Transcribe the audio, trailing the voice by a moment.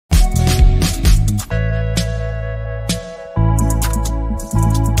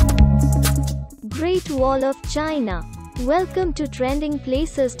Wall of China. Welcome to Trending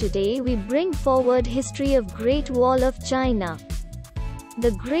Places. Today we bring forward history of Great Wall of China.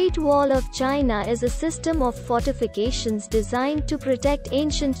 The Great Wall of China is a system of fortifications designed to protect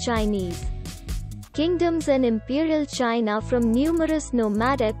ancient Chinese kingdoms and Imperial China from numerous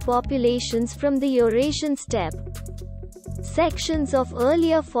nomadic populations from the Eurasian Steppe. Sections of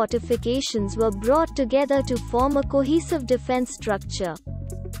earlier fortifications were brought together to form a cohesive defense structure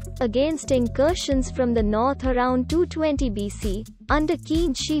against incursions from the north around 220 BC, under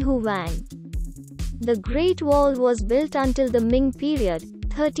Qin Shi Huang. The Great Wall was built until the Ming period,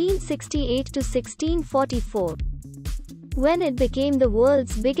 1368 to 1644, when it became the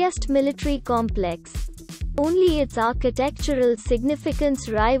world's biggest military complex. Only its architectural significance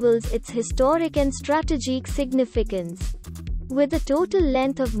rivals its historic and strategic significance. With a total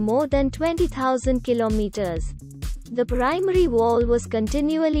length of more than 20,000 kilometers, the primary wall was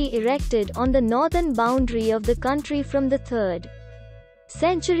continually erected on the northern boundary of the country from the 3rd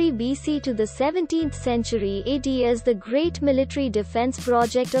century BC to the 17th century AD as the great military defense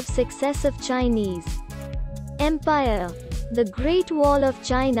project of successive Chinese empire. The Great Wall of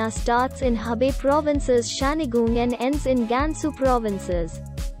China starts in Hebei province's Shantung and ends in Gansu province's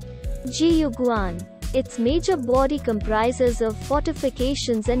Jiuguan. Its major body comprises of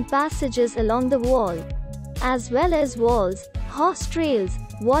fortifications and passages along the wall, as well as walls, horse trails,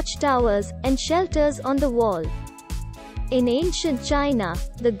 watchtowers, and shelters on the wall. In ancient China,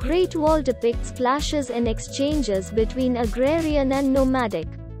 the Great Wall depicts clashes and exchanges between agrarian and nomadic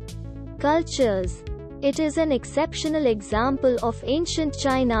cultures. It is an exceptional example of ancient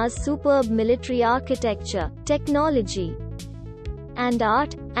China's superb military architecture, technology, and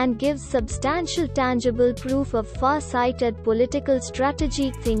art, and gives substantial tangible proof of far-sighted political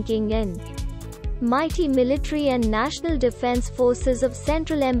strategic thinking in mighty military and national defense forces of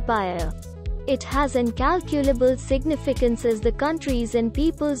Central Empire. It has incalculable significance as the country's and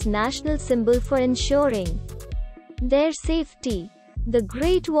people's national symbol for ensuring their safety. The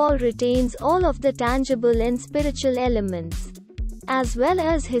Great Wall retains all of the tangible and spiritual elements, as well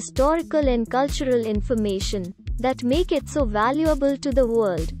as historical and cultural information, that make it so valuable to the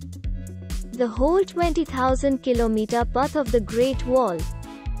world. The whole 20,000-kilometer path of the Great Wall,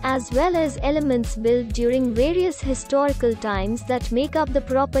 as well as elements built during various historical times that make up the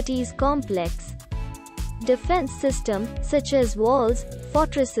property's complex defense system, such as walls,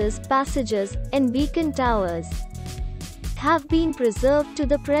 fortresses, passages, and beacon towers, have been preserved to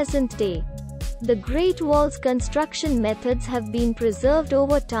the present day. The Great Wall's construction methods have been preserved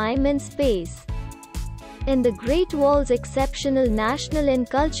over time and space, and the Great Wall's exceptional national and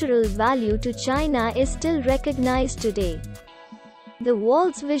cultural value to China is still recognized today. The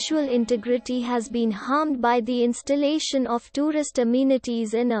wall's visual integrity has been harmed by the installation of tourist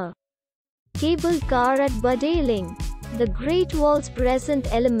amenities in a cable car at Badaling. The Great Wall's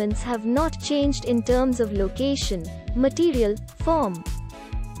present elements have not changed in terms of location, material, form,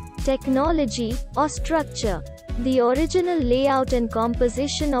 technology, or structure. The original layout and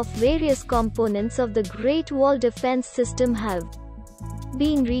composition of various components of the Great Wall defense system have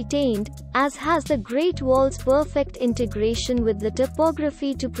been retained, as has the Great Wall's perfect integration with the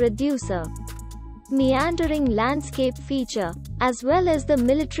topography to produce a meandering landscape feature, as well as the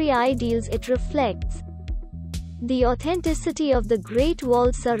military ideals it reflects. The authenticity of the Great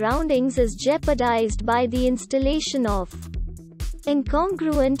Wall's surroundings is jeopardized by the installation of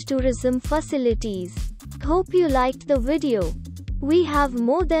incongruent tourism facilities. Hope you liked the video. We have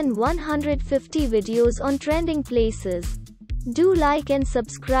more than 150 videos on trending places. Do like and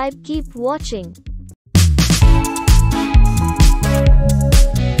subscribe. Keep watching.